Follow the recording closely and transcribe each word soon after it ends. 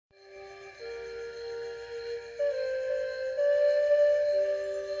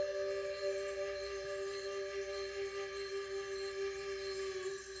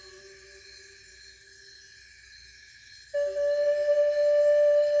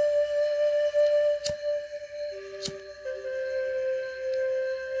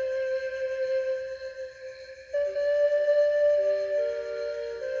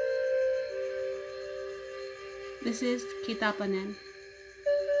This is Kitapanen.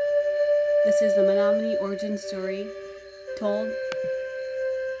 This is the Menominee origin story told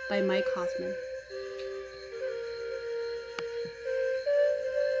by Mike Hoffman.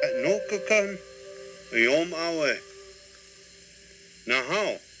 Nokakan yom awe na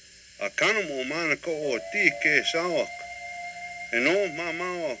hao a kana mo mana ko o ti ke sawak e no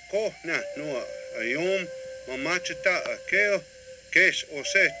mamawa ko na noa a yom mamachita a keo kes o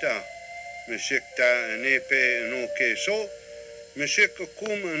seta me shikta ne pe no ke so me shika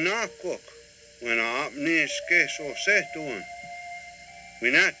kuma na kok when a apnis kes o setuan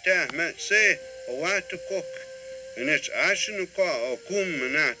winata met se o watu kok en it's ashenuka o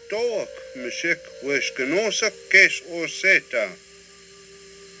kum na toak mishik wishkenosa kes o seta.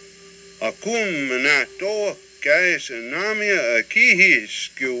 A kum na toak kais namia a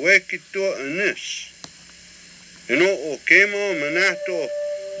kihis kiwekito anis. Eno o kemo manato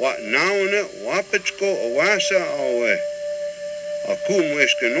wat naune wapitsko awasa awe. A kum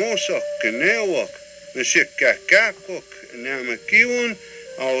wishkenosa kenewak mishik kakakok namakiwan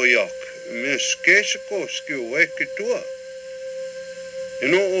aoyak. Miss Kesiko skill wake to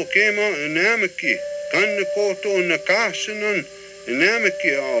and o kema enamiki, Kanakoto Nakashanan,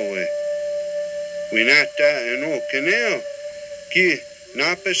 enamiki awe. We nata and o canal, ki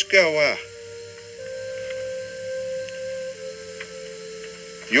napeskawa.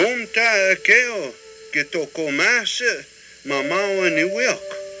 Yom ta keo, kitoko masa, mamawa ni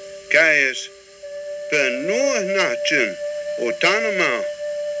wilk, kayas per no nachin, o tanama.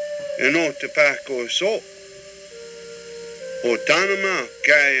 En o tobacco salt. O tanama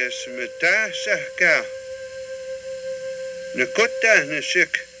kayas metasa ka. Nakota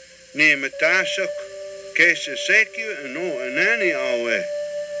nashik ni metasak kesa sekyu en o anani awe.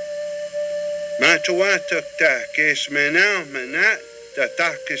 Matawatak ta kes menau menat ta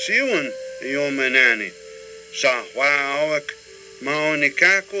takisiwan yo menani. Sa wa awak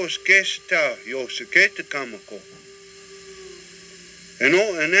maonikakos kesta yo seketa kamako. En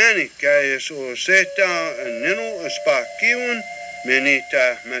o anani kayas o seta neno spakiwan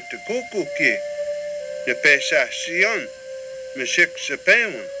menita matukuku ki ne pesa sion mishik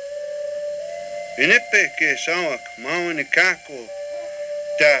sepewan. Inipe ke sawak mawani kako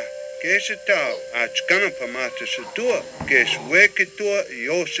ta kesita achkana pamata setua kes wekitua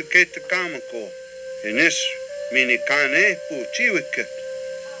yoseketa kamako inis minikane pu chiwiket.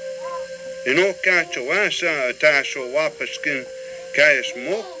 En o kachawasa atasho wapaskin kayas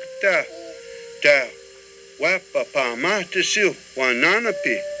mokta ta wapa pa matisi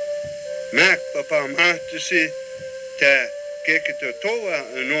wananapi mak pa matisi ta kekito toa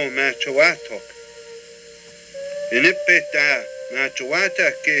no machawatok inipe ta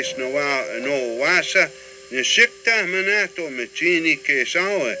machawata kes no wasa nishikta manato machini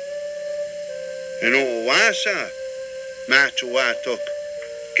kesawe no wasa machawatok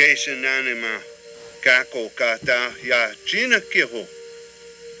kesinanima kako kata ya china kiho.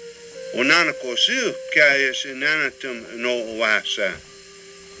 Onana kosu kayas inanatum no wasa.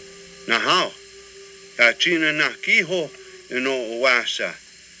 Na hao ya china na kiho no wasa.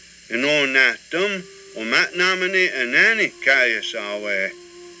 No natum o matnamani anani kayas awe.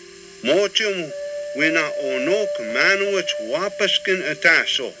 Mochum wina onok manuach wapaskin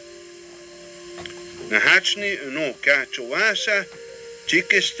ataso. Na hachni no kachawasa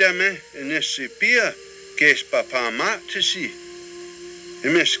chikistame inisipia kes papa matisi.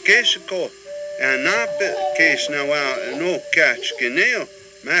 Imis kesiko anape kes nawa no catch geneo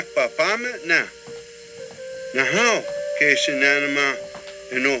mak papa na. Na how kes inanima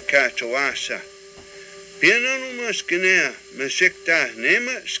no kachawasa. Piananumas genea mesikta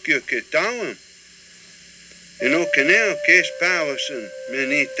nema skirketawam. No keneo kes pawasan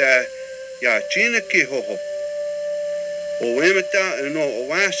menita ya china kihoho. O wemata no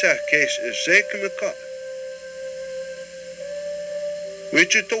owasa kes sekmaka.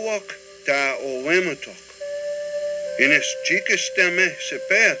 Wichitawak ta o wematok. Ines chikisteme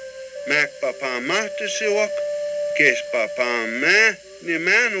seper mak papa matisiwak kes papa ma ni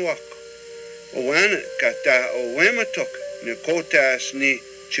manwak. O wan kata o wematok ni kotas ni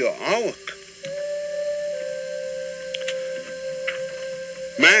chiawak.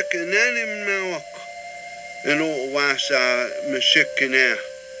 Mak nanim nawak. Eno wasa meshikina.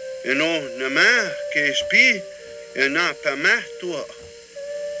 Eno nama kespi ena pamatua.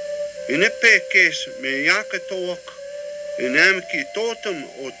 Inepe kes meyakatoak. Enamki totem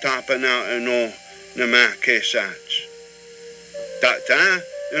o tapana eno nama kesats. Tata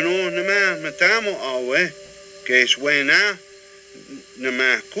eno nama matamo awe kes wena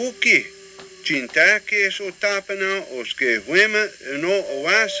nama kuki. Chinta kes o tapana oske huema eno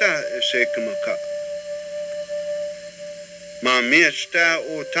wasa sekmaka. Ma miesta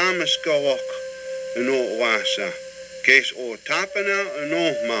o tamaskawak no wasa. Kes o tapana no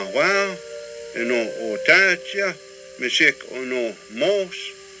ma wa no o tacha misik no mos.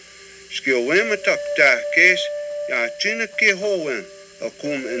 Skio wematak ta kes ya chinake howen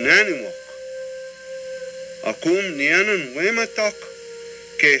akum enaniwak. Akum nianan wematak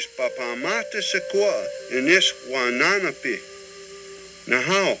kes papamata sekua inis wananapi. Na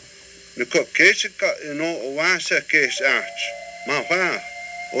how me ko kesika no wasa kes arch. Ma wa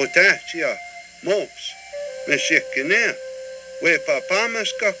o tacha mos. Me shikine we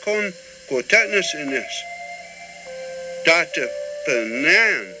papamaska kon ko tatnus inis. Data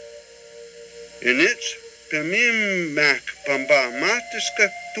penan inits pemim mak pamba matiska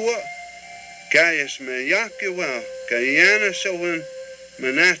tua kayas me yakiwa kayana sawen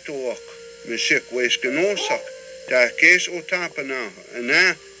manatuok me shik weskanosak ta kes o tapana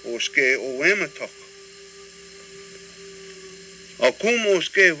na o ske o wematok. Akum o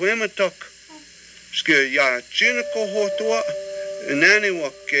ske wematok ske ya chinako hotua nani wa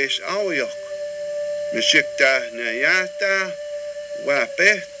kes awyok me shik ta na yata wa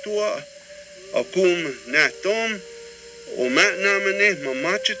pehtua akum na tom o matnamane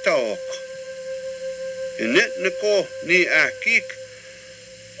mamachitaok. Init nako ni akik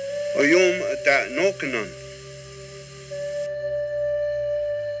o yom ta nokanan.